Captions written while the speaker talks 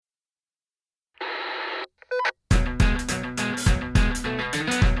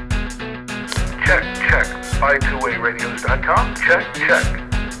BuyTwoWayRadios.com. Check.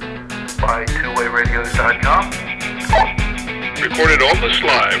 BuyTwoWayRadios.com. Recorded almost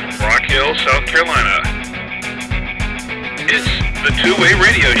live from Rock Hill, South Carolina. It's the Two-Way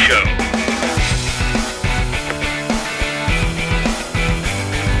Radio Show.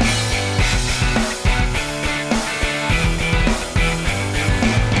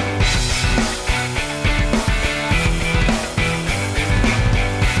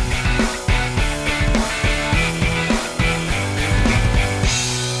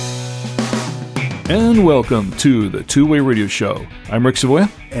 And welcome to the Two-Way Radio Show. I'm Rick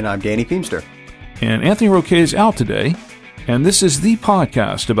Savoya. And I'm Danny Feemster. And Anthony Roque is out today. And this is the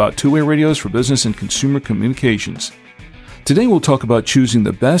podcast about two-way radios for business and consumer communications. Today we'll talk about choosing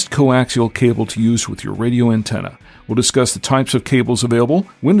the best coaxial cable to use with your radio antenna. We'll discuss the types of cables available,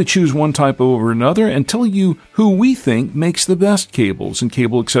 when to choose one type over another, and tell you who we think makes the best cables and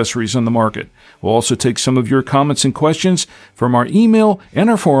cable accessories on the market. We'll also take some of your comments and questions from our email and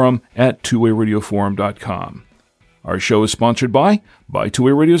our forum at twowayradioforum.com. Our show is sponsored by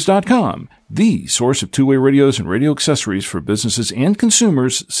BuyTwoWayRadios.com, the source of two-way radios and radio accessories for businesses and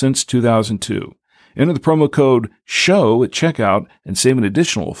consumers since 2002. Enter the promo code SHOW at checkout and save an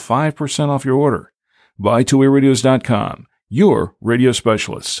additional 5% off your order. BuyTwoWayRadios.com, your radio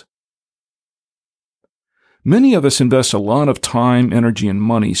specialists. Many of us invest a lot of time, energy, and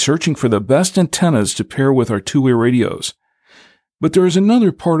money searching for the best antennas to pair with our two-way radios. But there is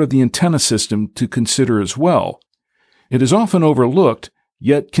another part of the antenna system to consider as well. It is often overlooked,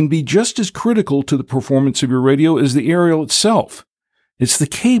 yet can be just as critical to the performance of your radio as the aerial itself. It's the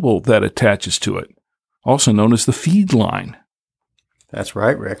cable that attaches to it, also known as the feed line. That's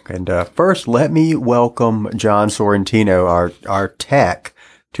right, Rick. And first, let me welcome John Sorrentino, our tech,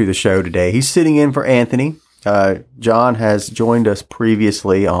 to the show today. He's sitting in for Anthony. John has joined us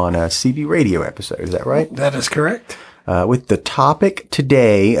previously on a CB radio episode. Is that right? That is correct. With the topic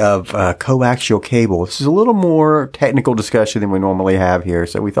today of coaxial cable. This is a little more technical discussion than we normally have here.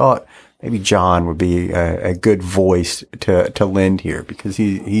 So we thought maybe John would be a good voice to lend here because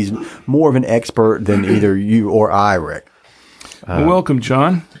he's more of an expert than either you or I, Rick. Well, welcome,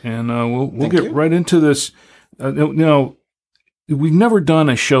 John, and we'll get right into this. Now, we've never done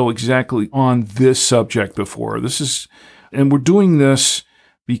a show exactly on this subject before. And we're doing this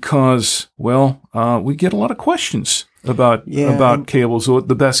because, we get a lot of questions about cables, or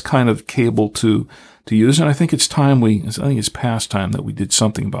the best kind of cable to use, and I think it's past time that we did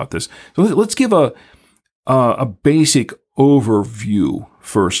something about this. So let's give a basic overview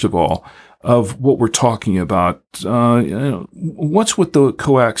first of all of what we're talking about. What's with the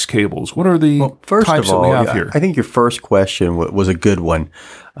coax cables? What are the types that we have here? I think your first question was a good one,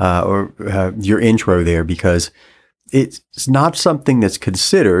 or your intro there, because it's not something that's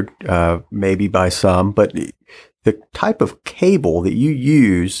considered maybe by some, but the type of cable that you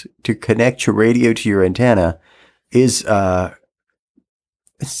use to connect your radio to your antenna is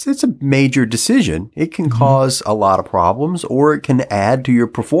it's a major decision. It can cause a lot of problems, or it can add to your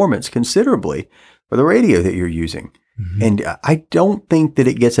performance considerably for the radio that you're using. Mm-hmm. And I don't think that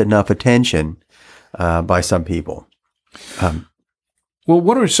it gets enough attention by some people. Well,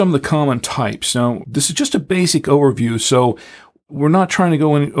 what are some of the common types? Now, this is just a basic overview, so we're not trying to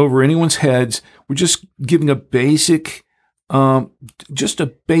go over anyone's heads. We're just giving a basic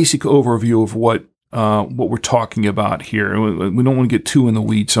overview of what we're talking about here. We don't want to get too in the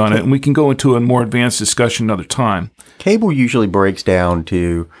weeds on it, and we can go into a more advanced discussion another time. Cable usually breaks down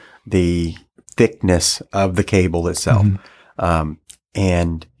to the thickness of the cable itself. Mm-hmm.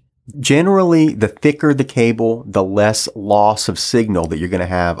 And generally, the thicker the cable, the less loss of signal that you're going to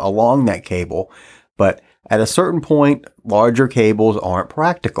have along that cable. But at a certain point, larger cables aren't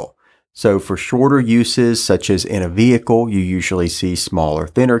practical. So for shorter uses, such as in a vehicle, you usually see smaller,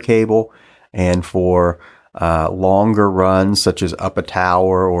 thinner cable. And for longer runs, such as up a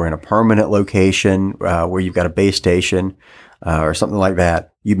tower or in a permanent location where you've got a base station or something like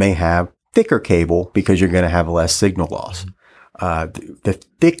that, you may have thicker cable because you're going to have less signal loss. The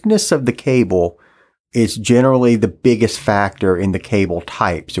thickness of the cable is generally the biggest factor in the cable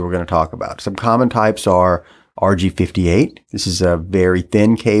types that we're going to talk about. Some common types are RG58. This is a very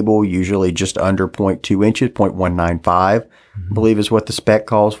thin cable, usually just under 0.2 inches, 0.195, I believe is what the spec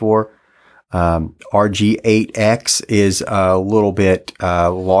calls for. RG8X is a little bit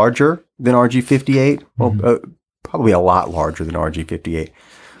larger than RG58. Well, probably a lot larger than RG58.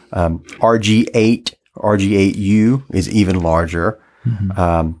 RG8U is even larger.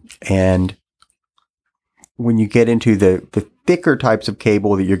 And when you get into the thicker types of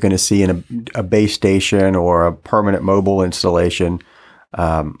cable that you're going to see in a base station or a permanent mobile installation,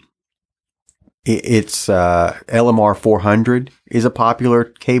 It's LMR 400 is a popular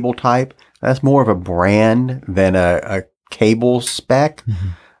cable type. That's more of a brand than a cable spec,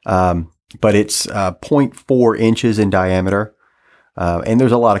 but it's 0.4 inches in diameter. And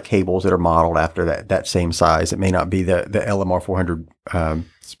there's a lot of cables that are modeled after that same size. It may not be the LMR 400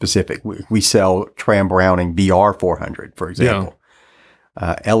 specific. We sell Tram Browning BR 400, for example.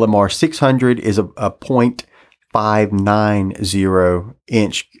 Yeah. LMR 600 is a 0.590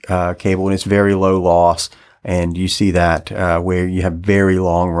 inch cable, and it's very low loss. And you see that where you have very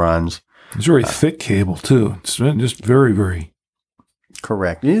long runs. It's very thick cable, too. It's just very, very...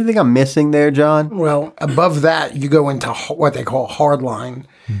 Correct. You think I'm missing there, John? Well, above that, you go into what they call hardline,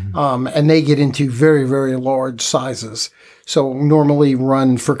 and they get into very, very large sizes. So normally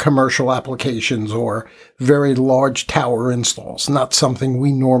run for commercial applications or very large tower installs, not something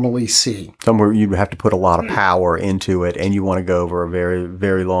we normally see. Somewhere you have to put a lot of power into it, and you want to go over a very,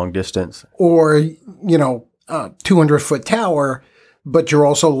 very long distance. Or, 200-foot tower, but you're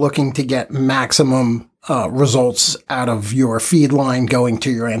also looking to get maximum results out of your feed line going to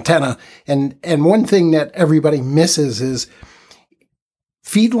your antenna. And one thing that everybody misses is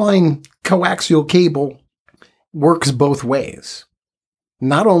feed line coaxial cable works both ways,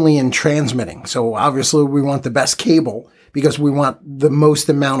 not only in transmitting. So obviously we want the best cable because we want the most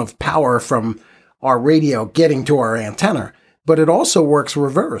amount of power from our radio getting to our antenna, but it also works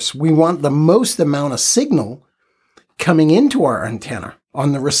reverse. We want the most amount of signal coming into our antenna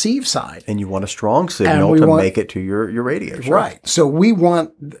on the receive side. And you want a strong signal to make it to your radio. Right. So we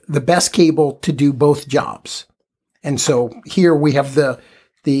want the best cable to do both jobs. And so here we have the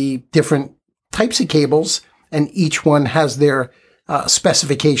different types of cables, and each one has their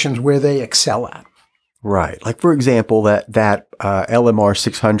specifications where they excel at. Right. Like, for example, that LMR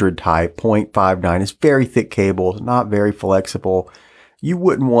 600 type, 0.59, is very thick cable, not very flexible. You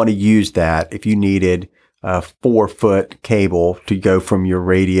wouldn't want to use that if you needed a 4-foot cable to go from your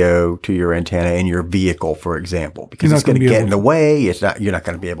radio to your antenna in your vehicle, for example, because it's going to get in the way. You're not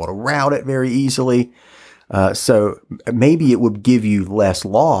going to be able to route it very easily. So maybe it would give you less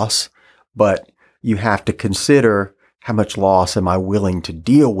loss, but you have to consider how much loss am I willing to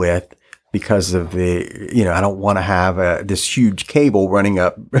deal with because of I don't want to have this huge cable running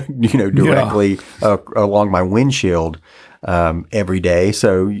up, directly along my windshield every day.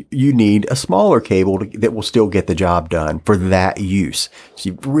 So you need a smaller cable that will still get the job done for that use. So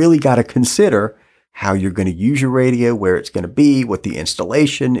you've really got to consider how you're going to use your radio, where it's going to be, what the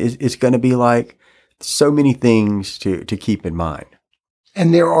installation is going to be like. So many things to keep in mind.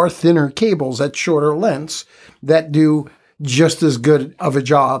 And there are thinner cables at shorter lengths that do just as good of a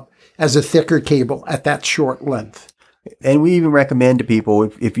job as a thicker cable at that short length. And we even recommend to people,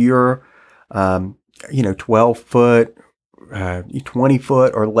 if you're, 12 foot, 20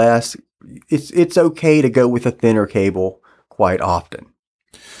 foot or less, it's okay to go with a thinner cable quite often.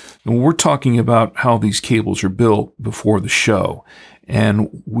 And we're talking about how these cables are built before the show,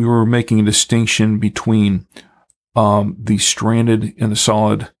 and we were making a distinction between the stranded and the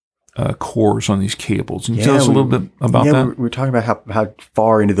solid cores on these cables. Can you tell us a little bit about that? We're talking about how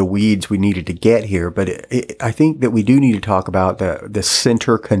far into the weeds we needed to get here, but I think that we do need to talk about the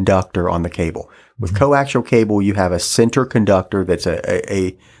center conductor on the cable. With coaxial cable, you have a center conductor that's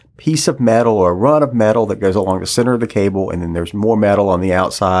a piece of metal or a run of metal that goes along the center of the cable, and then there's more metal on the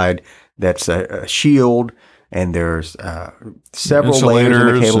outside that's a shield, and there's several layers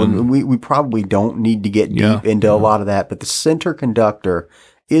in the cable. And we probably don't need to get deep into a lot of that, but the center conductor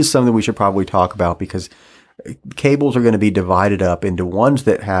is something we should probably talk about, because cables are going to be divided up into ones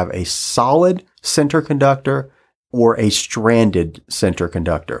that have a solid center conductor or a stranded center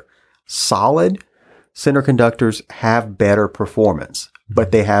conductor. Solid center conductors have better performance,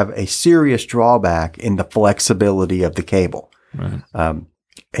 but they have a serious drawback in the flexibility of the cable. Right. A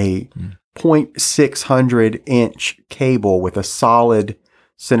 0.600 inch cable with a solid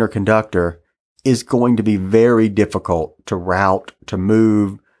center conductor is going to be very difficult to route, to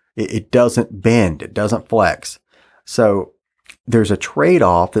move. It doesn't bend. It doesn't flex. So there's a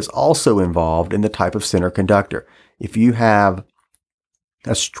trade-off that's also involved in the type of center conductor. If you have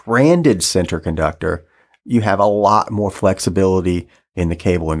a stranded center conductor, you have a lot more flexibility in the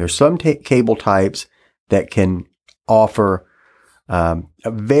cable. And there's some cable types that can offer a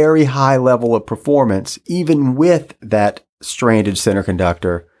very high level of performance, even with that stranded center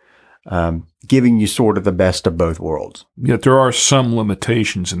conductor, giving you sort of the best of both worlds. Yet there are some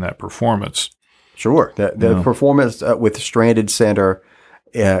limitations in that performance. Sure. The performance with stranded center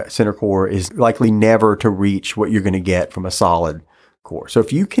core is likely never to reach what you're going to get from a solid core. So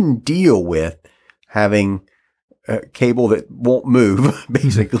if you can deal with having cable that won't move,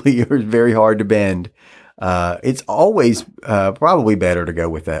 basically, or is very hard to bend, it's always probably better to go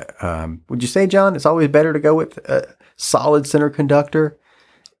with that. Would you say, John, it's always better to go with a solid center conductor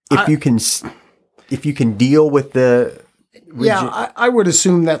if you can deal with the Yeah, I would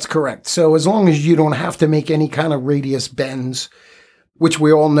assume that's correct. So as long as you don't have to make any kind of radius bends, which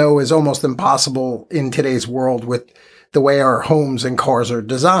we all know is almost impossible in today's world with the way our homes and cars are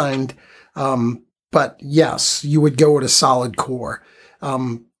designed. But yes, you would go with a solid core.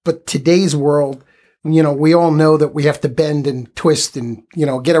 But today's world, we all know that we have to bend and twist and,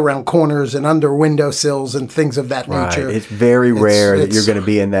 get around corners and under windowsills and things of that nature. Right. It's very rare that you're going to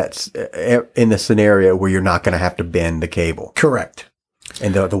be in the scenario where you're not going to have to bend the cable. Correct.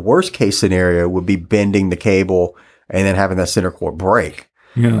 And the worst case scenario would be bending the cable and then having that center core break.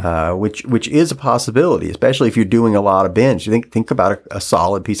 Yeah. Which is a possibility, especially if you're doing a lot of bends. You think about a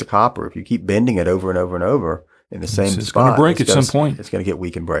solid piece of copper. If you keep bending it over and over and over in the same spot, it's going to break at some point. It's going to get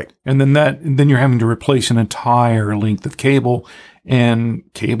weak and break. And then you're having to replace an entire length of cable, and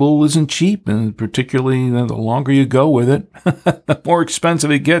cable isn't cheap, and particularly the longer you go with it, the more expensive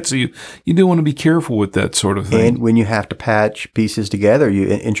it gets. So you do want to be careful with that sort of thing. And when you have to patch pieces together, you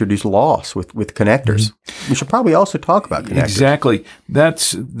introduce loss with connectors. Mm-hmm. We should probably also talk about connectors. Exactly.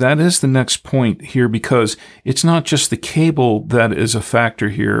 That is the next point here, because it's not just the cable that is a factor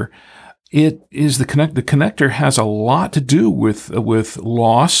here. It is the connector has a lot to do with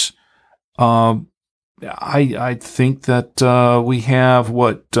loss. I think that we have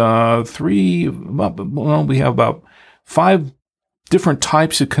we have about 5 different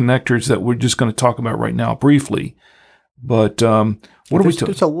types of connectors that we're just going to talk about right now briefly. But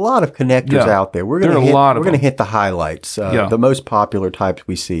there's a lot of connectors out there. We're going to hit the highlights. The most popular types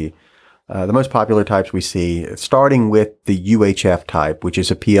we see. Starting with the UHF type, which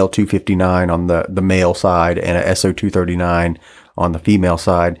is a PL259 on the male side and a SO239 on the female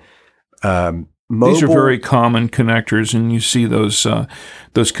side. These are very common connectors, and you see those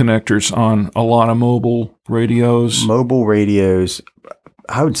connectors on a lot of mobile radios. Mobile radios,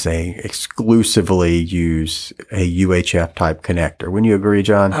 I would say, exclusively use a UHF type connector. Wouldn't you agree,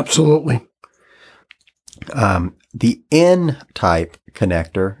 John? Absolutely. The N-type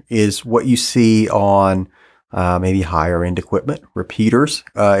connector is what you see on maybe higher-end equipment, repeaters.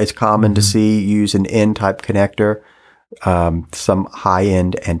 It's common to see use an N-type connector. Some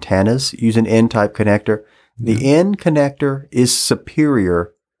high-end antennas use an N-type connector. The N connector is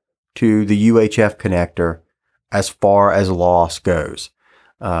superior to the UHF connector as far as loss goes.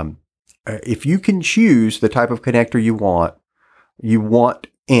 If you can choose the type of connector you want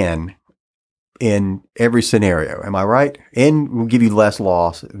N in every scenario. Am I right? N will give you less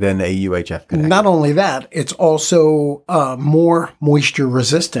loss than a UHF connector. Not only that, it's also more moisture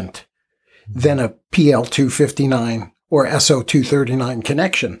resistant than a PL259 or SO239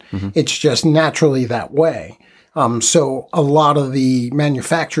 connection. Mm-hmm. It's just naturally that way. So a lot of the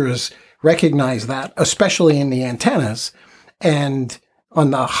manufacturers recognize that, especially in the antennas. And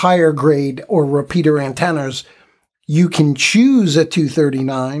on the higher grade or repeater antennas, you can choose a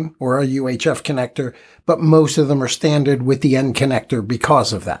 239 or a UHF connector, but most of them are standard with the N connector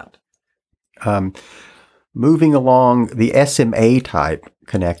because of that. Moving along, the SMA type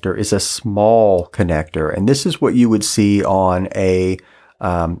connector is a small connector, and this is what you would see on a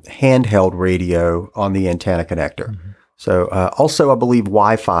handheld radio on the antenna connector. Mm-hmm. So also, I believe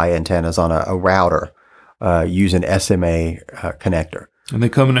Wi-Fi antennas on a router use an SMA connector. And they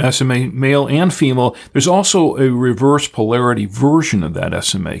come in SMA male and female. There's also a reverse polarity version of that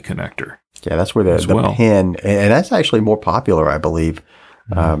SMA connector. Yeah, that's where the pin, and that's actually more popular, I believe.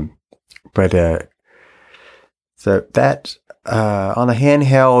 Mm-hmm. So that on a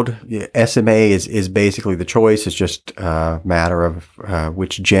handheld, SMA is basically the choice. It's just a matter of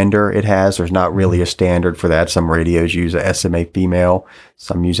which gender it has. There's not really a standard for that. Some radios use a SMA female.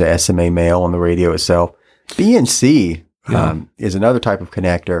 Some use a SMA male on the radio itself. BNC is another type of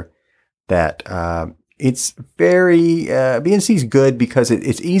connector that it's very BNC is good because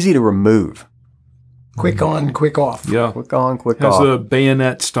it's easy to remove. Quick on, quick off. Yeah, quick on, quick off. Has a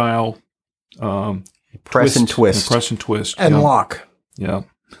bayonet style. Press and twist. And lock. Yeah.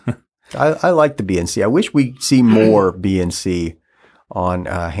 I like the BNC. I wish we see more BNC on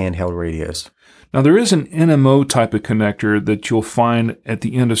handheld radios. Now, there is an NMO type of connector that you'll find at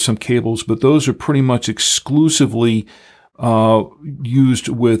the end of some cables, but those are pretty much exclusively used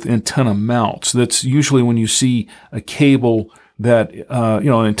with antenna mounts. That's usually when you see a cable that, an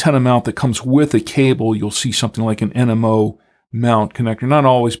antenna mount that comes with a cable, you'll see something like an NMO mount connector. Not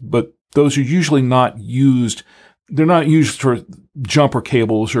always, but those are usually not used they're not used for jumper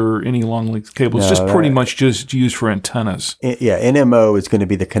cables or any long length cables. No, Just pretty much just used for antennas. NMO is going to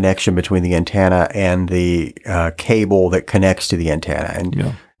be the connection between the antenna and the cable that connects to the antenna.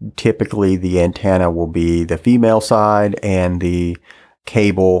 And typically the antenna will be the female side and the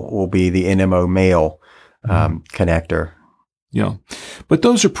cable will be the NMO male connector. Yeah. But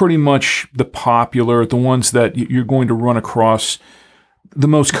those are pretty much the ones that you're going to run across, the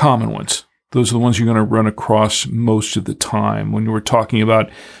most common ones. Those are the ones you're going to run across most of the time. When we're talking about,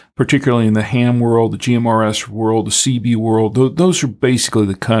 particularly in the ham world, the GMRS world, the CB world, those are basically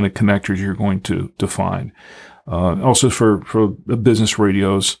the kind of connectors you're going to find. Also for business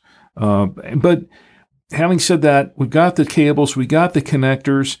radios. But having said that, we've got the cables, we got the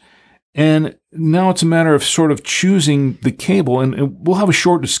connectors, and now it's a matter of sort of choosing the cable. And we'll have a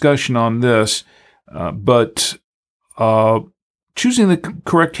short discussion on this, but choosing the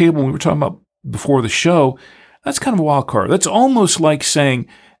correct cable, we were talking about before the show, that's kind of a wild card. That's almost like saying,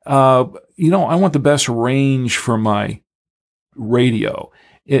 I want the best range for my radio.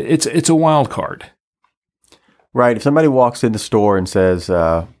 It's a wild card. Right. If somebody walks in the store and says,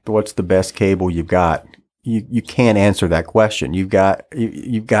 what's the best cable you've got? You can't answer that question. You've got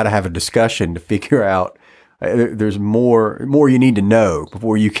to have a discussion to figure out. There's more you need to know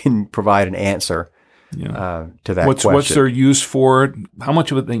before you can provide an answer to that question. What's their use for it? How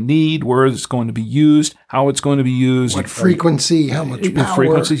much of it they need? Where it's going to be used? How it's going to be used? What frequency? How much power?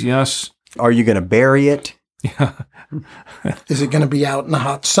 Frequencies, yes. Are you going to bury it? Yeah. Is it going to be out in the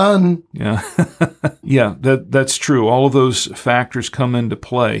hot sun? Yeah. Yeah, that's true. All of those factors come into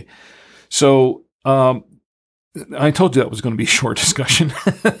play. So, I told you that was going to be a short discussion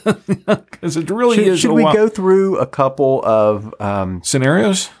because it really is. Should we go through a couple of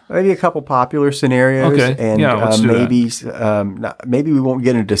scenarios? Maybe a couple popular scenarios. Okay. And let's do that. Maybe we won't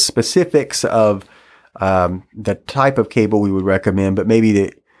get into specifics of the type of cable we would recommend, but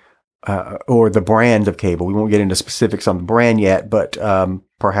maybe or the brand of cable. We won't get into specifics on the brand yet, but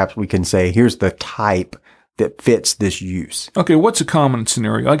perhaps we can say here's the type that fits this use. Okay, what's a common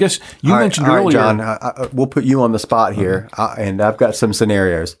scenario? I guess you mentioned earlier. All right, John, we'll put you on the spot here, and I've got some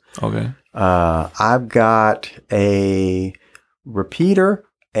scenarios. Okay. I've got a repeater,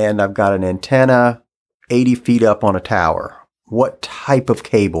 and I've got an antenna 80 feet up on a tower. What type of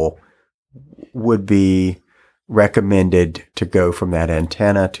cable would be recommended to go from that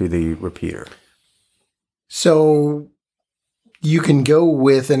antenna to the repeater? So you can go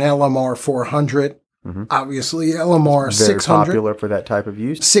with an LMR 400. Mm-hmm. Obviously, LMR Very 600. Popular for that type of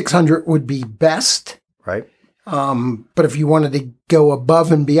use. 600 would be best. Right. But if you wanted to go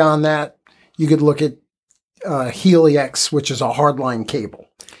above and beyond that, you could look at Helix, which is a hardline cable.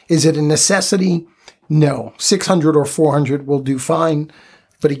 Is it a necessity? No. 600 or 400 will do fine.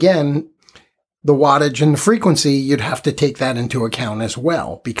 But again, the wattage and the frequency, you'd have to take that into account as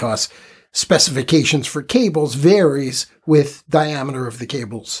well, because specifications for cables varies with diameter of the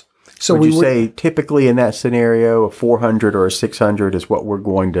cables. So would you say typically in that scenario, a 400 or a 600 is what we're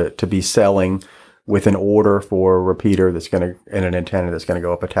going to be selling with an order for a repeater that's going to, and an antenna that's going to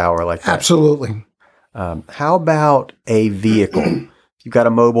go up a tower like that? Absolutely. How about a vehicle? You've got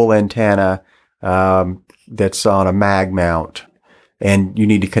a mobile antenna that's on a mag mount, and you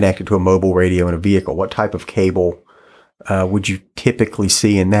need to connect it to a mobile radio in a vehicle. What type of cable would you typically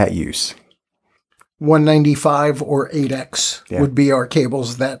see in that use? 195 or 8X would be our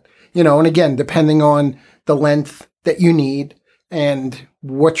cables that, and again, depending on the length that you need and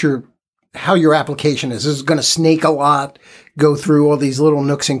how your application is. This is going to snake a lot, go through all these little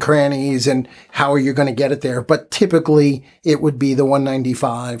nooks and crannies, and how are you going to get it there? But typically, it would be the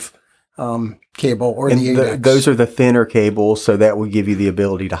 195 cable or the 8X. Those are the thinner cables, so that will give you the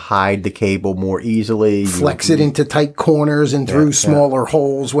ability to hide the cable more easily. Flex it into tight corners and through smaller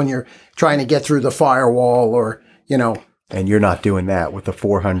holes when you're trying to get through the firewall or, And you're not doing that with the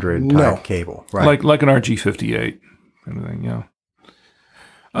 400 type cable, right? Like an RG58 kind of thing, yeah.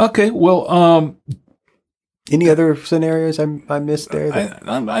 Okay, well, any other scenarios I missed there?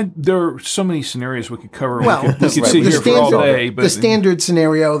 There are so many scenarios we could cover. Well, we could sit here for all day. But the standard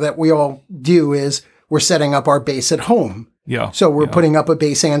scenario that we all do is we're setting up our base at home. Yeah. So we're putting up a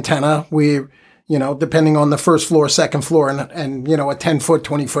base antenna. We, depending on the first floor, second floor, and a 10-foot,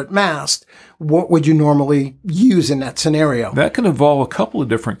 20-foot mast, what would you normally use in that scenario? That can involve a couple of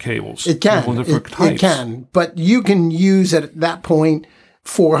different cables. It can. It can. But you can use at that point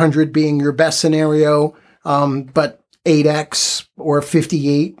 400 being your best scenario, but 8X or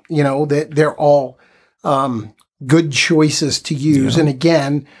 58, they're all good choices to use. Yeah. And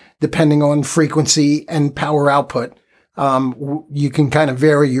again, depending on frequency and power output, you can kind of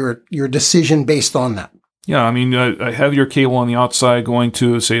vary your decision based on that. Yeah, I mean, have your cable on the outside going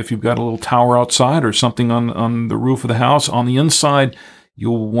to, say, if you've got a little tower outside or something on the roof of the house. On the inside,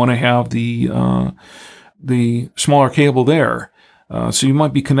 you'll want to have the smaller cable there. So you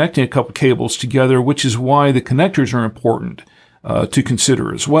might be connecting a couple cables together, which is why the connectors are important to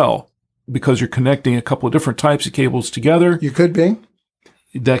consider as well, because you're connecting a couple of different types of cables together. You could be.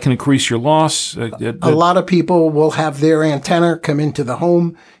 That can increase your loss. A lot of people will have their antenna come into the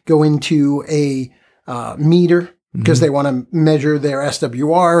home, go into a meter because they want to measure their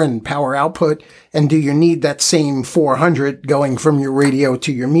SWR and power output. And do you need that same 400 going from your radio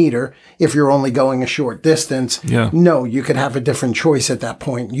to your meter if you're only going a short distance? Yeah. No, you could have a different choice at that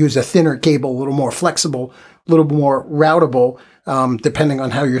point. Use a thinner cable, a little more flexible, a little more routable, depending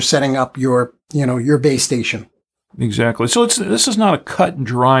on how you're setting up your base station. Exactly. So this is not a cut and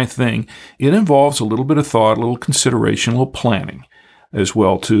dry thing. It involves a little bit of thought, a little consideration, a little planning as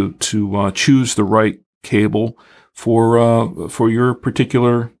well to choose the right cable for your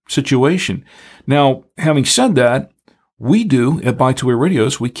particular situation. Now, having said that, we do at Buy Two Way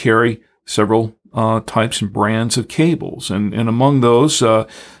Radios, we carry several types and brands of cables, and among those, some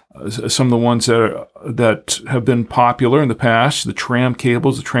of the ones that have been popular in the past, the Tram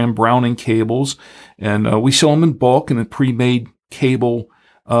cables, the Tram Browning cables, and we sell them in bulk and in pre-made cable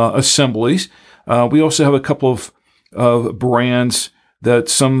assemblies. We also have a couple of brands that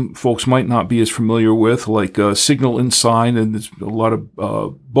some folks might not be as familiar with, like Signal Inside, and there's a lot of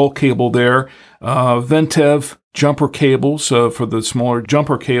bulk cable there. Ventev jumper cables for the smaller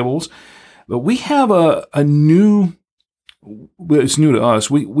jumper cables. But we have a new, it's new to us,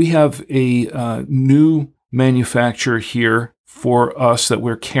 we have a new manufacturer here for us that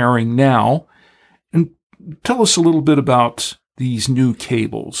we're carrying now. And tell us a little bit about these new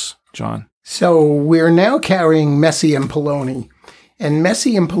cables, John. So we're now carrying Messi and Poloni. And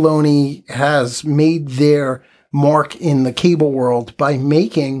Messi and Poloni has made their mark in the cable world by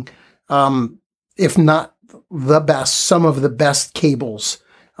making, if not the best, some of the best cables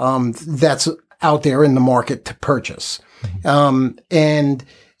that's out there in the market to purchase. And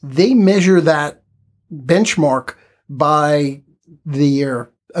they measure that benchmark by their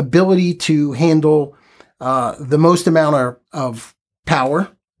ability to handle the most amount of power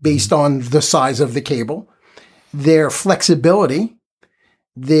based on the size of the cable, their flexibility,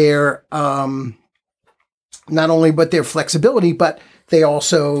 their not only but their flexibility, but they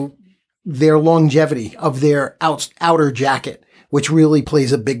also their longevity of their outer jacket, which really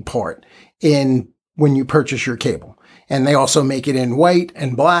plays a big part in when you purchase your cable. And they also make it in white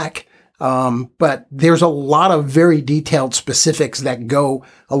and black. But there's a lot of very detailed specifics that go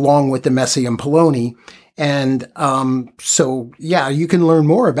along with the Messi and Poloni. And so, yeah, you can learn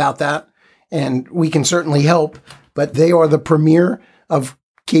more about that, and we can certainly help. But they are the premier of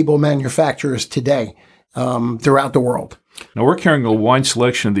cable manufacturers today throughout the world. Now, we're carrying a wide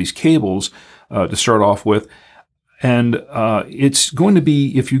selection of these cables to start off with. And it's going to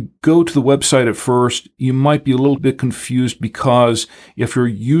be, if you go to the website at first, you might be a little bit confused because if you're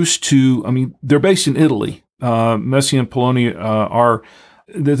used to, I mean, they're based in Italy. Messi and Poloni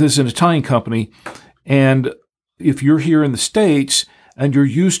this is an Italian company. And if you're here in the States and you're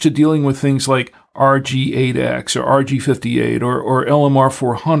used to dealing with things like RG8X or RG58 or LMR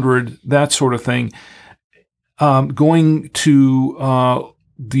 400, that sort of thing, going to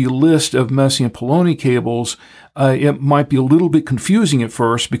the list of Messi and Poloni cables, it might be a little bit confusing at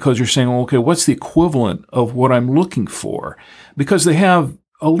first because you're saying, well, okay, what's the equivalent of what I'm looking for? Because they have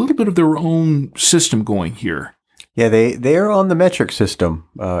a little bit of their own system going here. Yeah, they're on the metric system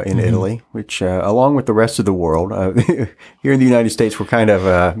in Italy, which along with the rest of the world, here in the United States, we're kind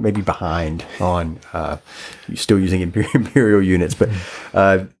of maybe behind on still using imperial units. But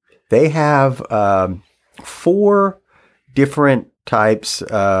they have 4 different types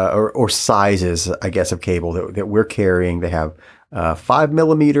or sizes, I guess, of cable that we're carrying. They have 5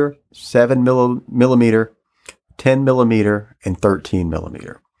 millimeter, 7 millimeter, 10 millimeter, and 13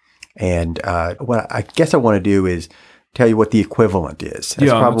 millimeter. And what I guess I want to do is tell you what the equivalent is.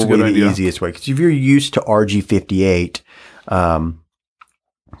 That's probably the easiest way. Because if you're used to RG58,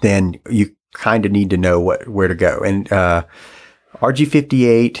 then you kind of need to know where to go. And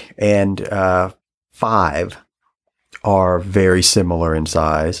RG58 and 5 are very similar in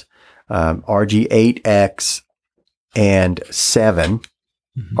size. RG8X and 7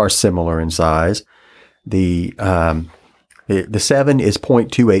 are similar in size. The 7 is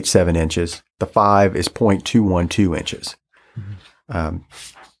 0.287 inches. The 5 is 0.212 inches.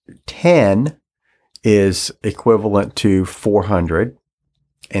 10 is equivalent to 400,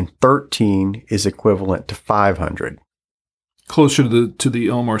 and 13 is equivalent to 500. Closer to the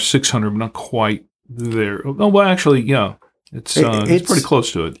LMR 600, but not quite there. Oh, well, actually, yeah. It's pretty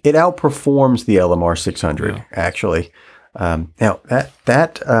close to it. It outperforms the LMR 600, actually. Now,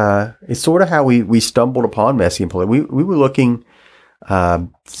 that is sort of how we stumbled upon Messier and Poloni. We were looking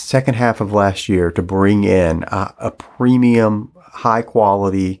second half of last year to bring in a premium,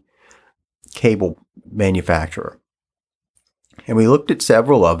 high-quality cable manufacturer. And we looked at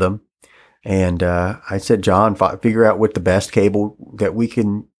several of them. And I said, John, figure out what the best cable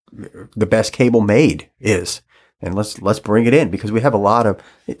the best cable made is. And let's bring it in, because we have a lot of,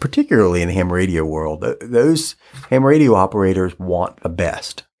 particularly in the ham radio world, those ham radio operators want the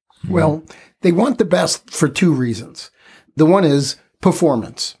best. Well, they want the best for two reasons. The one is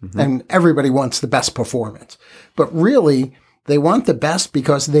performance, and everybody wants the best performance. But really, they want the best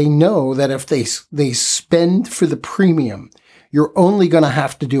because they know that if they spend for the premium, you're only going to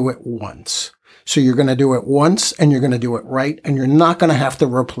have to do it once. So you're going to do it once, and you're going to do it right, and you're not going to have to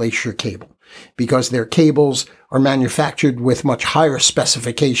replace your cable, because their cables are manufactured with much higher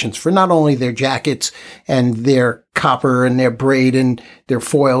specifications for not only their jackets and their copper and their braid and their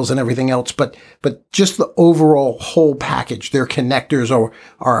foils and everything else, but just the overall whole package. Their connectors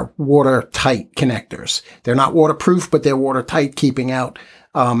are watertight connectors. They're not waterproof, but they're watertight, keeping out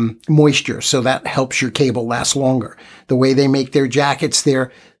moisture. So that helps your cable last longer. The way they make their jackets,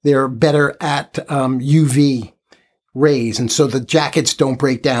 they're better at UV rays, and so the jackets don't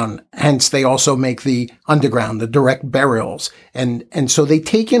break down. Hence, they also make the underground, the direct burials, and so they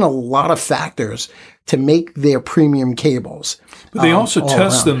take in a lot of factors to make their premium cables. But they also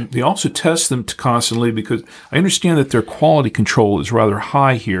test them. They also test them constantly, because I understand that their quality control is rather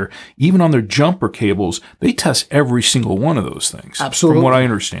high here. Even on their jumper cables, they test every single one of those things. Absolutely, from what I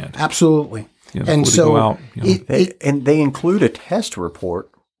understand. Absolutely, and so they include a test report.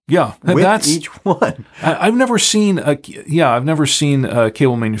 Yeah, with each one. I've never seen a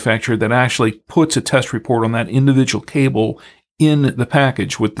cable manufacturer that actually puts a test report on that individual cable in the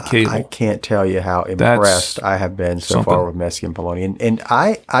package with the cable. I can't tell you how impressed I have been so far with Messier and Poloni. And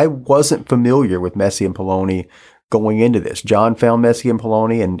I wasn't familiar with Messier and Poloni going into this. John found Messier and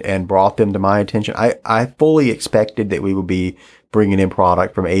Poloni and brought them to my attention. I fully expected that we would be bringing in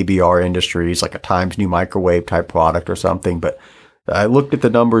product from ABR Industries, like a Times New Microwave type product or something, but I looked at the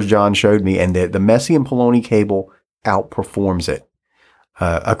numbers John showed me, and the Messier and Poloni cable outperforms it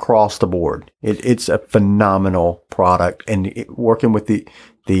across the board. It's a phenomenal product, and working with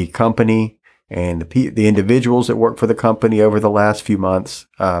the company and the individuals that work for the company over the last few months,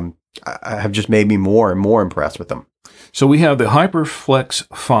 have just made me more and more impressed with them. So we have the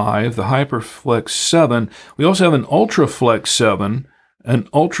HyperFlex 5, the HyperFlex 7. We also have an UltraFlex 7. An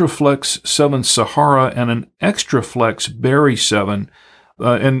UltraFlex 7 Sahara, and an ExtraFlex Berry 7.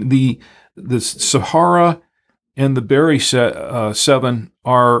 And the Sahara and the Berry 7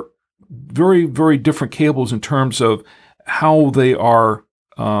 are very, very different cables in terms of how they are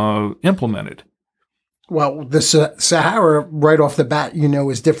implemented. Well, the Sahara, right off the bat,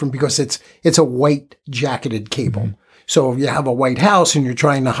 is different because it's a white jacketed cable. Mm-hmm. So if you have a white house and you're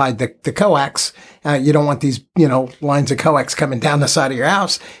trying to hide the coax, you don't want these, lines of coax coming down the side of your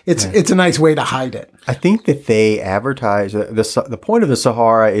house. It's a nice way to hide it. I think that they advertise the point of the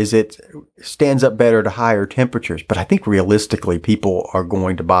Sahara is it stands up better to higher temperatures. But I think realistically, people are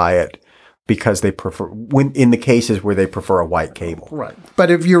going to buy it because they prefer, in the cases where they prefer a white cable. Right.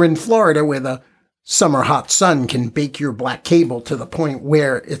 But if you're in Florida where the summer hot sun can bake your black cable to the point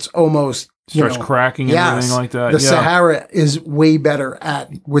where it's almost starts cracking and everything like that. The Sahara is way better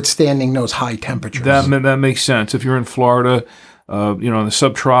at withstanding those high temperatures. That makes sense. If you're in Florida, in the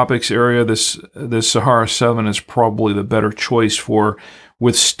subtropics area, this Sahara 7 is probably the better choice for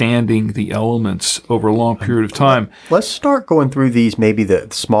withstanding the elements over a long period of time. Let's start going through these, maybe the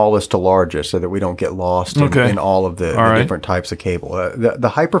smallest to largest, so that we don't get lost in all of the different types of cable.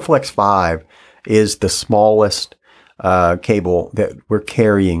 The HyperFlex 5 is the smallest cable that we're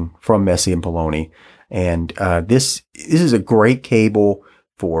carrying from Messier and Poloni. And this is a great cable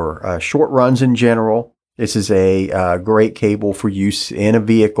for short runs in general. This is a great cable for use in a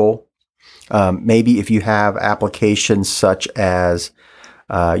vehicle. Maybe if you have applications such as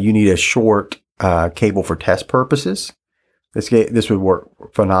you need a short cable for test purposes, this would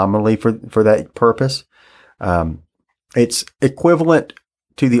work phenomenally for that purpose. It's equivalent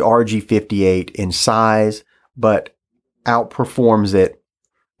to the RG58 in size, but outperforms it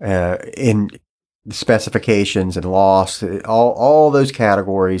in specifications and loss, all those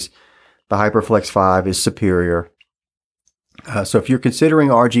categories. The HyperFlex 5 is superior. So if you're considering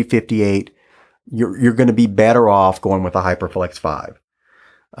RG58, you're going to be better off going with the HyperFlex 5.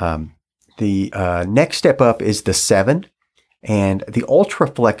 The next step up is the 7, and the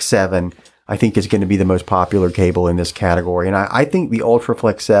UltraFlex 7 I think is going to be the most popular cable in this category. And I think the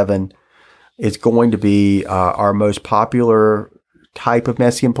UltraFlex 7 is going to be our most popular type of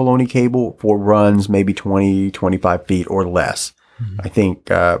Messi and Poloni cable for runs maybe 20, 25 feet or less. I think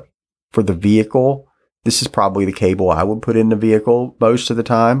for the vehicle, this is probably the cable I would put in the vehicle most of the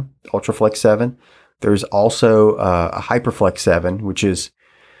time, UltraFlex 7. There's also a HyperFlex 7, which is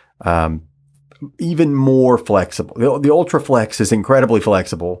even more flexible. The UltraFlex is incredibly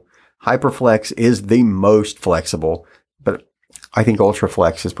flexible. HyperFlex is the most flexible, but I think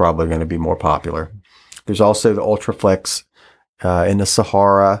UltraFlex is probably going to be more popular. There's also the UltraFlex in the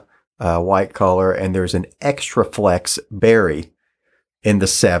Sahara white color, and there's an ExtraFlex Berry in the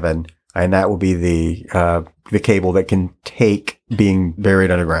 7, and that will be the cable that can take being buried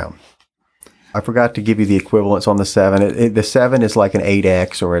underground. I forgot to give you the equivalents on the 7. The 7 is like an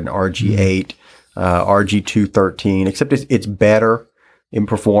 8X or an RG8, RG213, except it's better in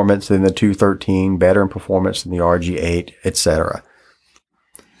performance than the 213, better in performance than the RG8, etc.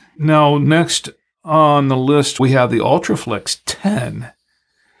 Now, next on the list, we have the UltraFlex 10.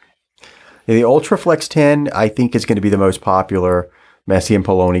 The UltraFlex 10, I think, is going to be the most popular Messi and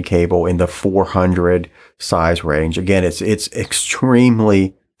Poloni cable in the 400 size range. Again, it's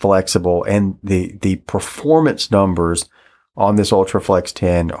extremely flexible, and the performance numbers on this UltraFlex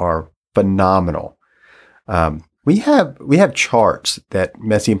 10 are phenomenal. We have charts that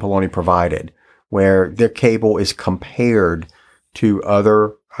Messi and Poloni provided where their cable is compared to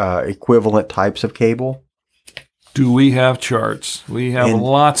other equivalent types of cable. Do we have charts? We have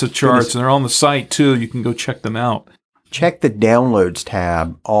lots of charts, and they're on the site too. You can go check them out. Check the downloads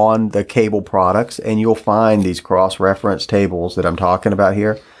tab on the cable products, and you'll find these cross-reference tables that I'm talking about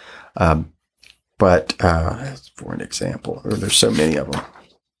here. But for an example, there's so many of them.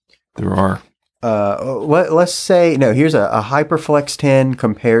 There are. Let's say, no, here's a HyperFlex 10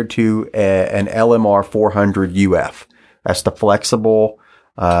 compared to an LMR 400 UF. That's the flexible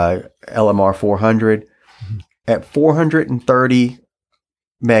LMR 400. At 430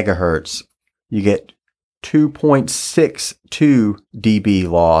 megahertz, you get 2.62 dB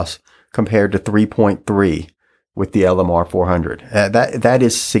loss compared to 3.3 with the LMR 400. That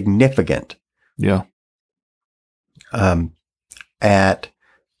is significant. Yeah. At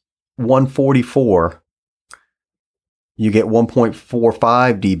 144, you get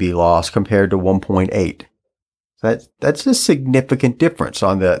 1.45 dB loss compared to 1.8. That's a significant difference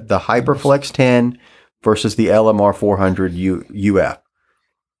on the HyperFlex 10 versus the LMR 400 UF.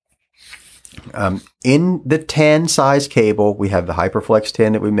 In the 10 size cable, we have the HyperFlex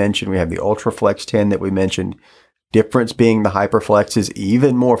 10 that we mentioned. We have the UltraFlex 10 that we mentioned. Difference being the HyperFlex is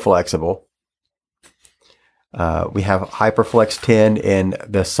even more flexible. We have HyperFlex 10 in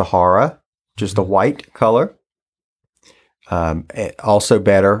the Sahara, just the white color. Also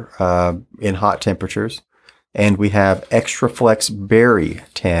better in hot temperatures. And we have ExtraFlex Berry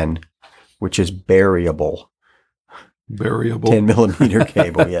 10, which is buriable. Buriable. 10 millimeter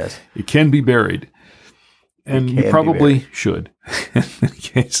cable, yes. It can be buried. And you probably should. In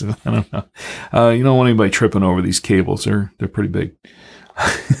case of, I don't know. You don't want anybody tripping over these cables. They're pretty big.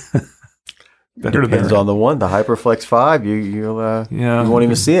 Better Depends on the one. The HyperFlex 5, you won't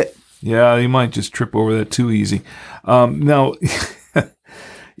even see it. Yeah, you might just trip over that too easy. Now,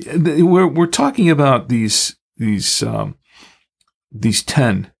 we're talking about these 10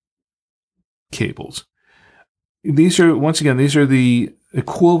 cables. These are the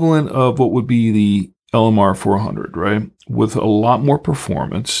equivalent of what would be the LMR 400, right? With a lot more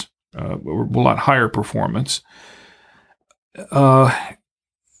performance, a lot higher performance.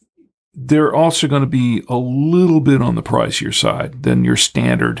 They're also going to be a little bit on the pricier side than your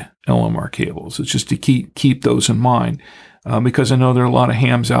standard LMR cables. It's just to keep those in mind, because I know there are a lot of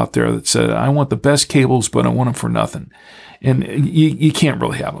hams out there that say, I want the best cables, but I want them for nothing. And you can't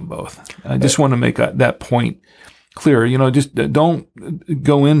really have them both. I just want to make that point clear. Just don't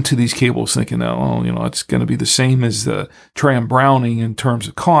go into these cables thinking, it's going to be the same as the Tram Browning in terms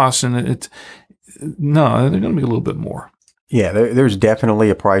of costs. And no, they're going to be a little bit more. Yeah, there's definitely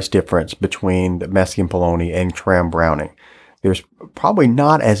a price difference between the Messi and Poloni and Tram Browning. There's probably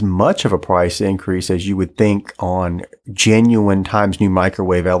not as much of a price increase as you would think on genuine Times New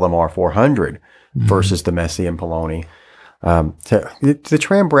Microwave LMR 400 versus the Messi and Poloni. The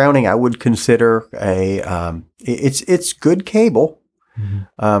Tram Browning I would consider it's good cable.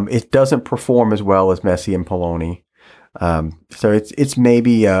 It doesn't perform as well as Messi and Poloni. So it's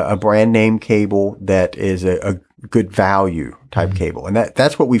maybe a brand name cable that is a good value type cable. And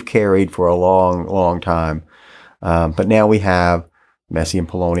that's what we've carried for a long, long time. But now we have Messi and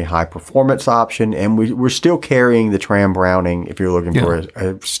Poloni high performance option, and we're still carrying the Tram Browning if you're looking for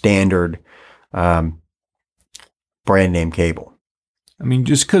a standard brand name cable. I mean,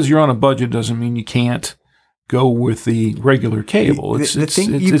 just because you're on a budget doesn't mean you can't go with the regular cable. It's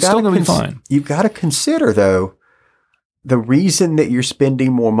still going to be fine. You've got to consider, though, the reason that you're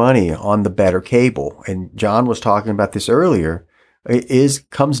spending more money on the better cable, and John was talking about this earlier,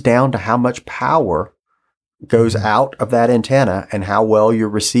 comes down to how much power goes out of that antenna and how well your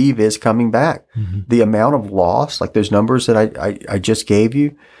receive is coming back. Mm-hmm. The amount of loss, like those numbers that I just gave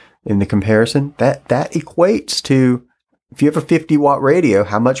you in the comparison, that equates to, if you have a 50-watt radio,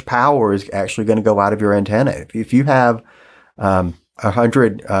 how much power is actually going to go out of your antenna. If you have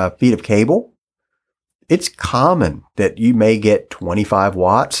 100 feet of cable, it's common that you may get 25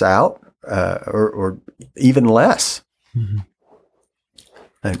 watts out or even less. Mm-hmm.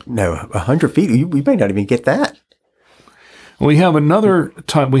 No, 100 feet, we may not even get that. We have another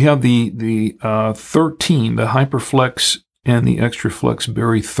type. We have the 13, the HyperFlex and the ExtraFlex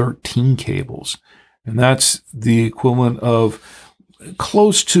Berry 13 cables. And that's the equivalent of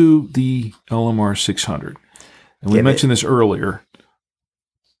close to the LMR 600. And we mentioned this earlier.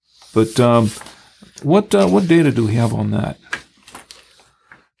 But what data do we have on that?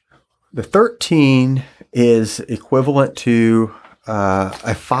 The 13 is equivalent to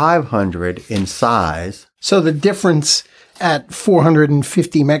a 500 in size. So the difference at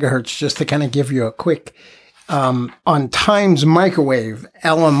 450 megahertz, just to kind of give you a quick, on Times Microwave,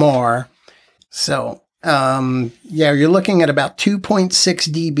 LMR, so you're looking at about 2.6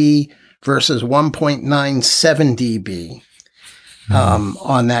 dB versus 1.97 dB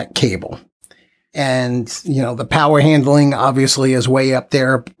on that cable. And, the power handling obviously is way up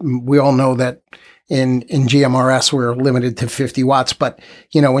there. We all know that in GMRS, we're limited to 50 watts. But,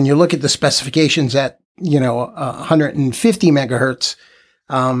 when you look at the specifications at, 150 megahertz,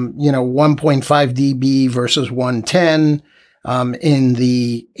 1.5 dB versus 110, in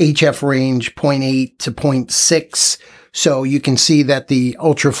the HF range, 0.8 to 0.6. So you can see that the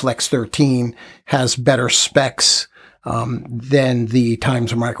UltraFlex 13 has better specs than the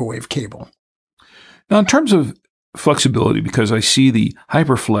Times Microwave cable. Now, in terms of flexibility, because I see the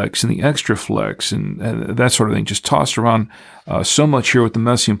HyperFlex and the ExtraFlex and that sort of thing just tossed around so much here with the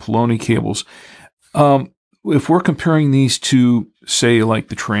Messi and Poloni cables. If we're comparing these to, say, like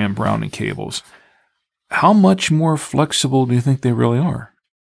the Tram Browning cables, how much more flexible do you think they really are?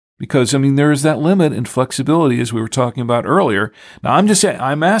 Because, there is that limit in flexibility, as we were talking about earlier. Now,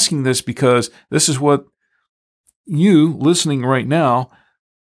 I'm asking this because this is what you listening right now,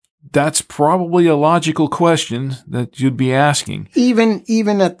 that's probably a logical question that you'd be asking.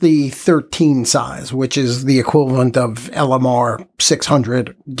 Even at the 13 size, which is the equivalent of LMR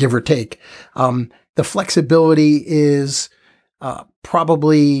 600, give or take, the flexibility is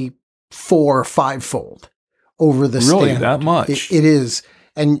probably 4 or 5-fold over the standard. Really, that much? It is.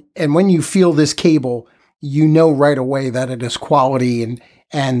 And when you feel this cable, you know right away that it is quality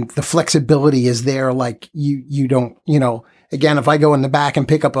and the flexibility is there. Like you don't, again, if I go in the back and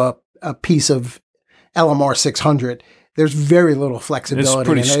pick up a piece of LMR 600, there's very little flexibility. It's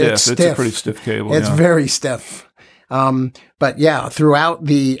pretty stiff. It's a pretty stiff cable. It's very stiff. But yeah, throughout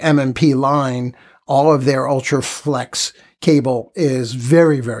the MMP line, all of their UltraFlex cable is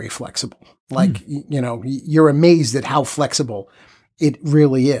very, very flexible. Like, you're amazed at how flexible it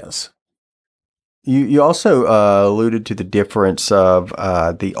really is. You also alluded to the difference of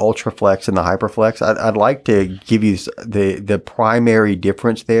the UltraFlex and the HyperFlex. I'd like to give you the primary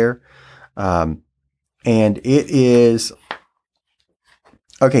difference there. And it is,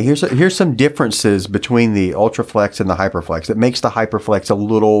 okay, here's some differences between the UltraFlex and the HyperFlex that makes the HyperFlex a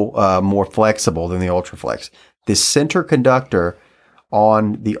little more flexible than the UltraFlex. The center conductor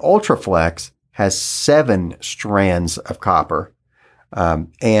on the UltraFlex has 7 strands of copper.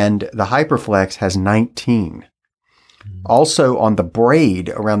 And the HyperFlex has 19. Also on the braid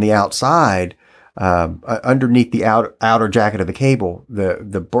around the outside, underneath the outer jacket of the cable,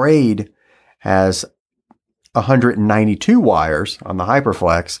 the braid has 192 wires on the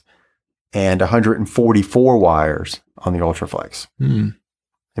HyperFlex and 144 wires on the UltraFlex.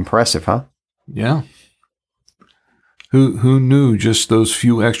 Impressive, huh? Yeah. Who knew just those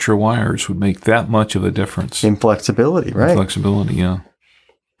few extra wires would make that much of a difference? In flexibility, right? Flexibility, yeah.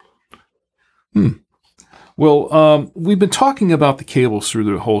 Well, we've been talking about the cables through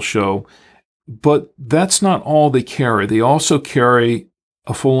the whole show, but that's not all they carry. They also carry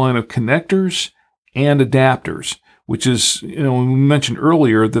a full line of connectors and adapters, which is, we mentioned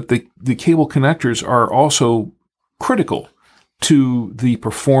earlier that the cable connectors are also critical to the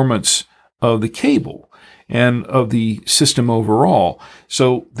performance of the cable and of the system overall.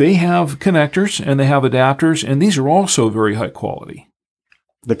 So they have connectors and they have adapters, and these are also very high quality.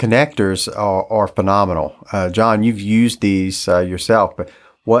 The connectors are phenomenal. John, you've used these yourself, but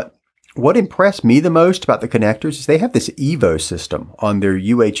what impressed me the most about the connectors is they have this Evo system on their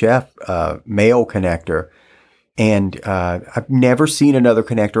UHF male connector, and I've never seen another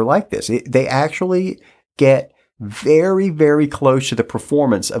connector like this. They actually get very, very close to the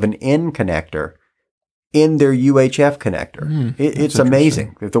performance of an N connector in their UHF connector. It's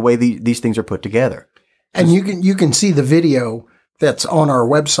amazing the way these things are put together. And you can see the video that's on our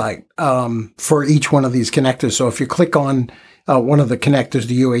website for each one of these connectors. So if you click on one of the connectors,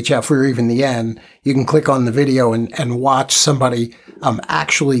 the UHF or even the N, you can click on the video and watch somebody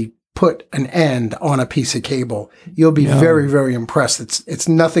actually put an end on a piece of cable. You'll be very, very impressed. It's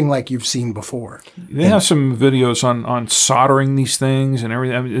nothing like you've seen before. They have some videos on soldering these things and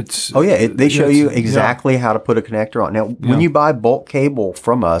everything. I mean, they show you exactly how to put a connector on. Now, when you buy bulk cable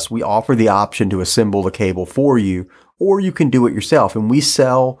from us, we offer the option to assemble the cable for you, or you can do it yourself. And we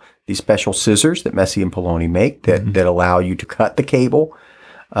sell these special scissors that Messi and Poloni make that allow you to cut the cable.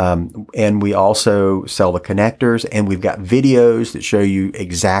 And we also sell the connectors, and we've got videos that show you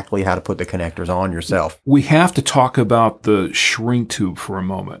exactly how to put the connectors on yourself. We have to talk about the shrink tube for a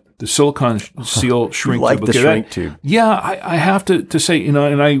moment. The silicone seal shrink like tube. The shrink tube. Yeah, I have to say, and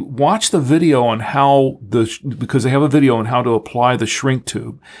I watched the video on how because they have a video on how to apply the shrink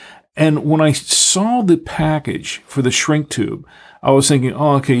tube. And when I saw the package for the shrink tube, I was thinking,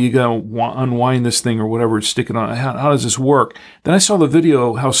 oh, okay, you got to unwind this thing or whatever, stick it on. How does this work? Then I saw the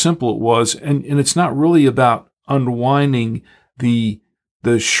video, how simple it was. And it's not really about unwinding the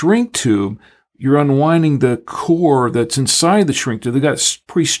shrink tube. You're unwinding the core that's inside the shrink tube. They got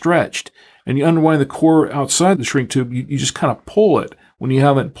pre-stretched. And you unwind the core outside the shrink tube. You just kind of pull it when you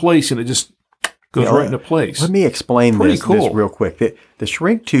have it in place, and it just goes right into place. Let me explain this real quick. The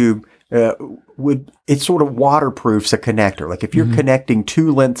shrink tube it sort of waterproofs a connector. Like if you're connecting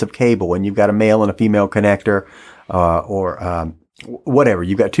two lengths of cable and you've got a male and a female connector, or whatever,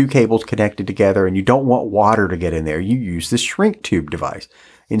 you've got two cables connected together and you don't want water to get in there, you use this shrink tube device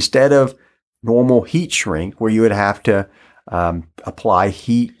instead of normal heat shrink where you would have to apply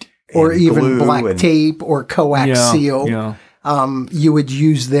heat or even black tape or coax seal. Yeah. You would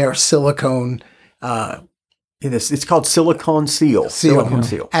use their silicone. It's called silicone seal. Silicone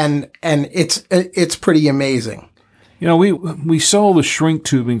seal. And it's pretty amazing. You know, we saw the shrink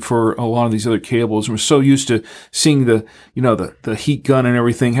tubing for a lot of these other cables, and we're so used to seeing the heat gun and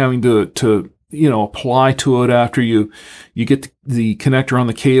everything, having to apply to it after you get the connector on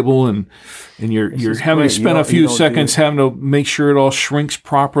the cable, and you're having to spend a few seconds having to make sure it all shrinks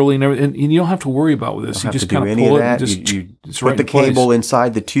properly and everything. And you don't have to worry about with this. You just kind of pull it. And just you put the cable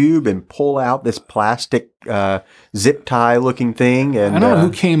inside the tube and pull out this plastic zip tie looking thing. And I don't know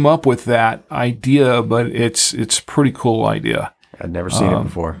who came up with that idea, but it's a pretty cool idea. I'd never seen it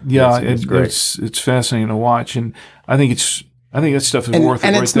before. Yeah, it's great. It's fascinating to watch, and I think that stuff is worth it right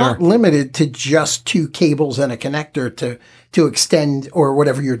there. And it's not limited to just two cables and a connector to extend or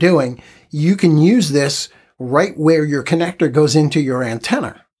whatever you're doing. You can use this right where your connector goes into your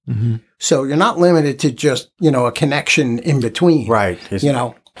antenna. Mm-hmm. So you're not limited to just, a connection in between. Right.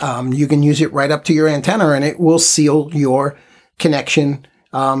 You can use it right up to your antenna, and it will seal your connection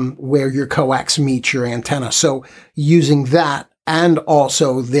where your coax meets your antenna. So using that and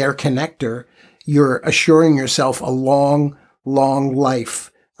also their connector, you're assuring yourself a long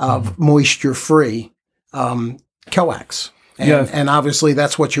life of moisture-free coax. And obviously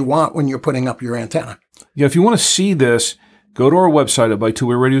that's what you want when you're putting up your antenna. Yeah, if you want to see this, go to our website at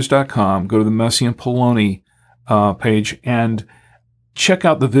bytwowayradios.com, go to the Messi and Poloni page, and check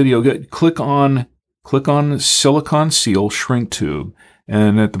out the video. Click on silicone seal shrink tube,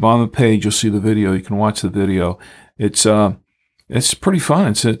 and at the bottom of the page you'll see the video. You can watch the video. It's pretty fun.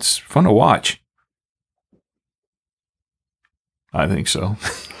 It's fun to watch. I think so.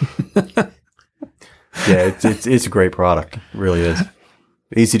 Yeah, it's a great product. It really is.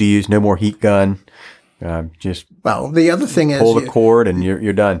 Easy to use. No more heat gun. The other thing is pull the cord and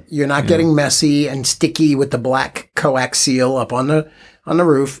you're done. You're not getting messy and sticky with the black coax seal up on the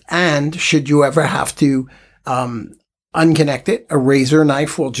roof. And should you ever have to unconnect it, a razor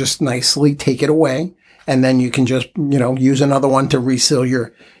knife will just nicely take it away, and then you can just use another one to reseal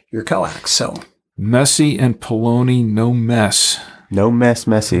your coax. So. Messi and Poloni, no mess. No mess,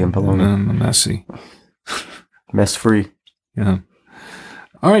 Messi and Poloni. Messy. Mess free. Yeah.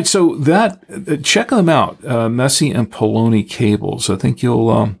 All right, so check them out, Messi and Poloni cables. I think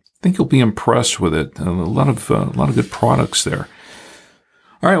you'll be impressed with it. A lot of good products there.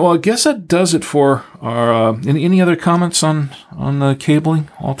 All right, well, I guess that does it for our. Any other comments on the cabling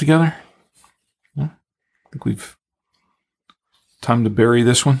altogether? I think we've time to bury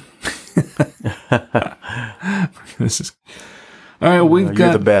this one. This is all right. We've got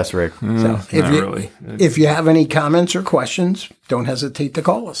You're the best, Rick. So if you have any comments or questions, don't hesitate to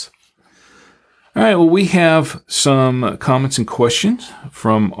call us. All right. Well, we have some comments and questions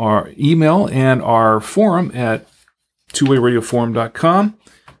from our email and our forum at twowayradioforum.com.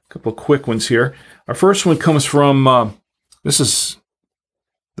 A couple of quick ones here. Our first one comes from this is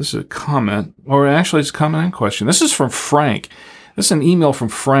a comment, or actually it's a comment and question. This is from Frank. This is an email from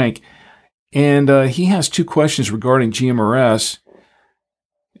Frank, and he has two questions regarding GMRS.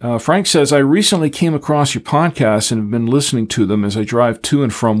 Frank says, I recently came across your podcast and have been listening to them as I drive to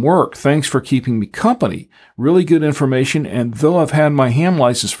and from work. Thanks for keeping me company. Really good information, and though I've had my ham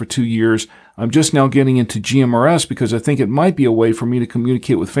license for 2 years, I'm just now getting into GMRS because I think it might be a way for me to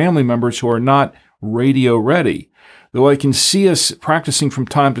communicate with family members who are not radio ready. Though I can see us practicing from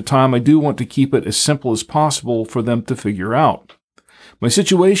time to time, I do want to keep it as simple as possible for them to figure out. My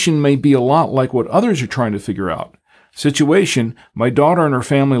situation may be a lot like what others are trying to figure out. Situation, my daughter and her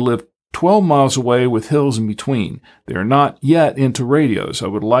family live 12 miles away with hills in between. They are not yet into radios. I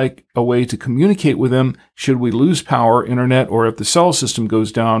would like a way to communicate with them should we lose power, internet, or if the cell system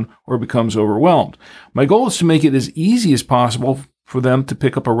goes down or becomes overwhelmed. My goal is to make it as easy as possible for them to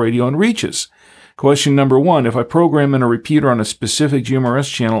pick up a radio and reach us. Question number 1, if I program in a repeater on a specific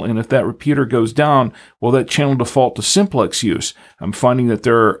GMRS channel and if that repeater goes down, will that channel default to simplex use? I'm finding that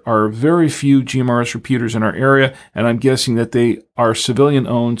there are very few GMRS repeaters in our area, and I'm guessing that they are civilian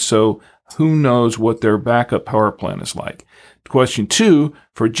owned, so who knows what their backup power plan is like. Question 2,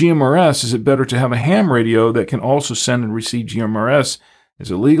 for GMRS, is it better to have a ham radio that can also send and receive GMRS? Is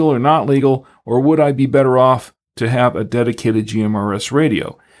it legal or not legal, or would I be better off to have a dedicated GMRS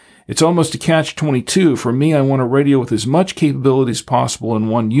radio? It's almost a catch-22. For me, I want a radio with as much capability as possible in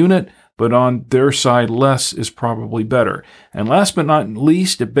one unit, but on their side, less is probably better. And last but not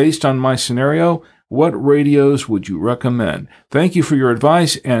least, based on my scenario, what radios would you recommend? Thank you for your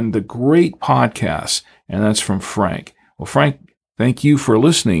advice and the great podcast. And that's from Frank. Well, Frank, thank you for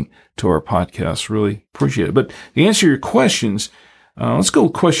listening to our podcast. Really appreciate it. But to answer your questions, let's go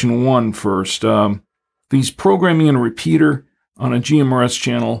with question 1 first. These programming in a repeater on a GMRS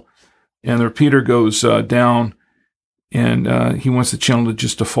channel, and the repeater goes down, and he wants the channel to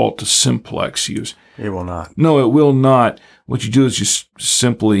just default to simplex use. It will not. No, it will not. What you do is just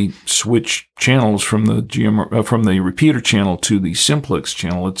simply switch channels from the from the repeater channel to the simplex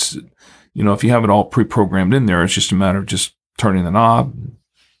channel. It's, if you have it all pre-programmed in there, it's just a matter of just turning the knob.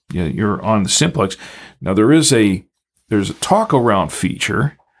 You're on the simplex. Now there's a talk around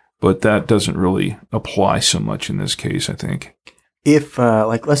feature, but that doesn't really apply so much in this case, I think. If,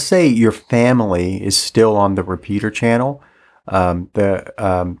 let's say your family is still on the repeater channel, they're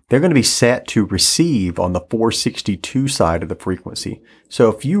going to be set to receive on the 462 side of the frequency. So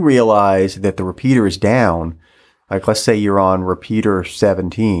if you realize that the repeater is down, like let's say you're on repeater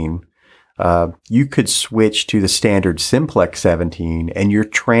 17, you could switch to the standard simplex 17 and you're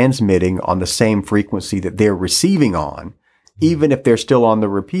transmitting on the same frequency that they're receiving on, even if they're still on the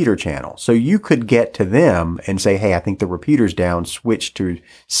repeater channel. So you could get to them and say, hey, I think the repeater's down, switch to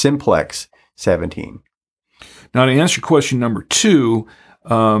simplex 17. Now, to answer question number 2,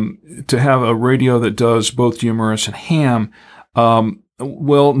 to have a radio that does both GMRS and ham,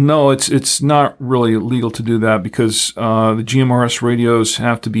 well, no, it's not really legal to do that because the GMRS radios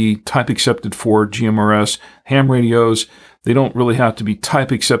have to be type accepted for GMRS. Ham radios, they don't really have to be type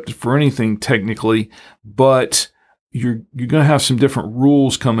accepted for anything technically, but you're going to have some different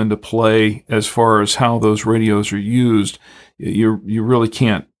rules come into play as far as how those radios are used. You really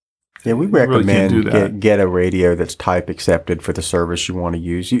can't. Yeah, we recommend get a radio that's type accepted for the service you want to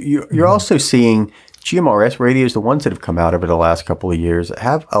use. You're also seeing GMRS radios, the ones that have come out over the last couple of years,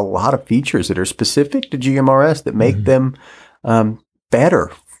 have a lot of features that are specific to GMRS that make them better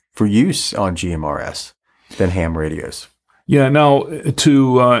for use on GMRS than ham radios. Yeah, now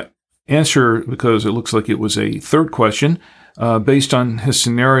to answer, because it looks like it was a third question, based on his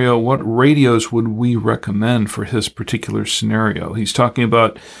scenario, what radios would we recommend for his particular scenario? He's talking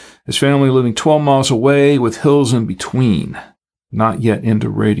about his family living 12 miles away with hills in between, not yet into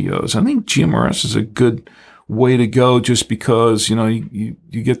radios. I think GMRS is a good way to go just because, you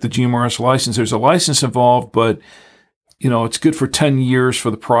get the GMRS license. There's a license involved, but, it's good for 10 years for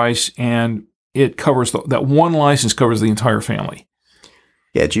the price, and it covers that one license covers the entire family.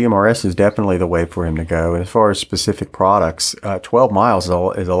 Yeah, GMRS is definitely the way for him to go. As far as specific products, 12 miles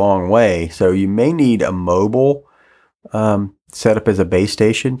is a long way. So you may need a mobile set up as a base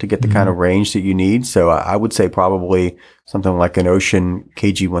station to get the kind of range that you need. So I would say probably something like an Ocean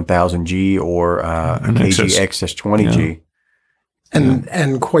KG1000G or a KG XS20G.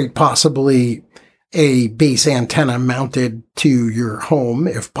 and quite possibly a base antenna mounted to your home,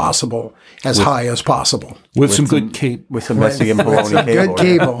 if possible, as high as possible. With some good cable. With some messy and baloney cable. Good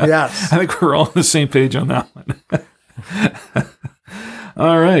cable, yes. I think we're all on the same page on that one.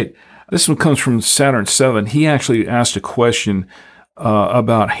 All right. This one comes from Saturn 7. He actually asked a question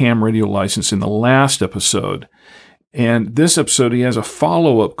about ham radio license in the last episode. And this episode, he has a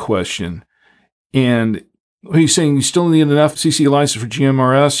follow-up question. And he's saying you still need an FCC license for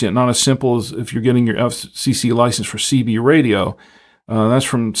GMRS, yet not as simple as if you're getting your FCC license for CB radio. That's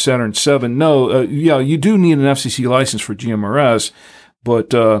from Saturn 7. No, you do need an FCC license for GMRS, but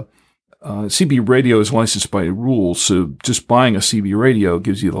CB radio is licensed by rules, so just buying a CB radio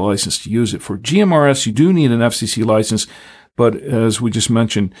gives you the license to use it. For GMRS, you do need an FCC license, but as we just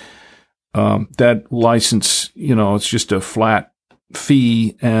mentioned, that license, it's just a flat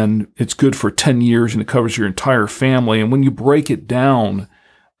fee, and it's good for 10 years, and it covers your entire family. And when you break it down,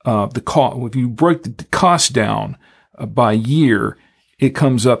 if you break the cost down by year, it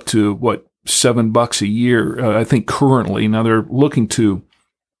comes up to $7 a year, I think currently. Now they're looking to,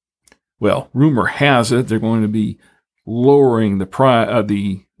 rumor has it they're going to be lowering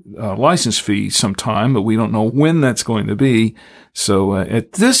the license fee sometime, but we don't know when that's going to be. So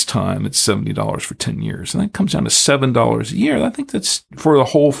at this time, it's $70 for 10 years. And that comes down to $7 a year. I think that's, for the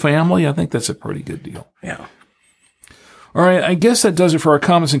whole family, I think that's a pretty good deal. Yeah. All right, I guess that does it for our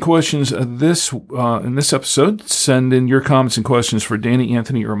comments and questions in this episode. Send in your comments and questions for Danny,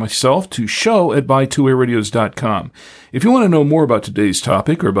 Anthony, or myself to show@buy2wayradios.com. If you want to know more about today's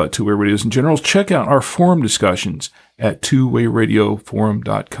topic or about two-way radios in general, check out our forum discussions at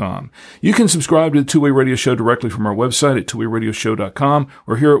twowayradioforum.com. You can subscribe to the Two-Way Radio Show directly from our website at twowayradioshow.com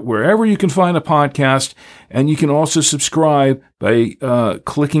or hear it wherever you can find a podcast. And you can also subscribe by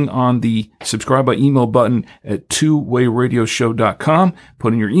clicking on the subscribe by email button at twowayradioshow.com.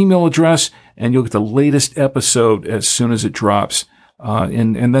 Put in your email address and you'll get the latest episode as soon as it drops.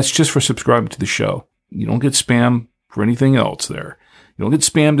 And that's just for subscribing to the show. You don't get spam for anything else there. You don't get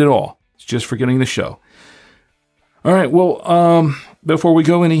spammed at all. It's just for getting the show. All right, well, before we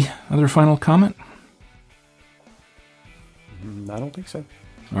go, any other final comment? I don't think so.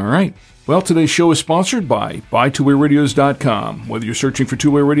 All right. Well, today's show is sponsored by BuyTwoWayRadios.com. Whether you're searching for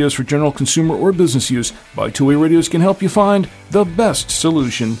two-way radios for general consumer or business use, Buy Two Way Radios can help you find the best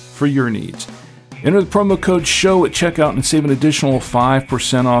solution for your needs. Enter the promo code SHOW at checkout and save an additional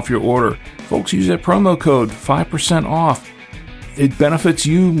 5% off your order. Folks, use that promo code, 5% off. It benefits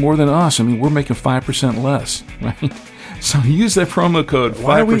you more than us. I mean, we're making 5% less, right? So use that promo code,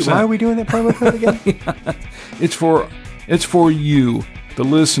 5%. Why are we doing that promo code again? Yeah. It's for you, the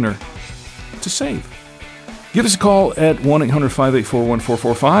listener, to save. Give us a call at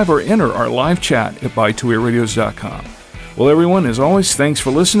 1-800-584-1445 or enter our live chat at BuyTwoWayRadios.com. Well, everyone, as always, thanks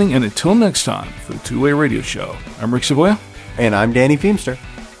for listening, and until next time for the Two-Way Radio Show, I'm Rick Savoya. And I'm Danny Feemster.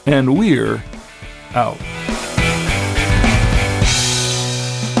 And we're out.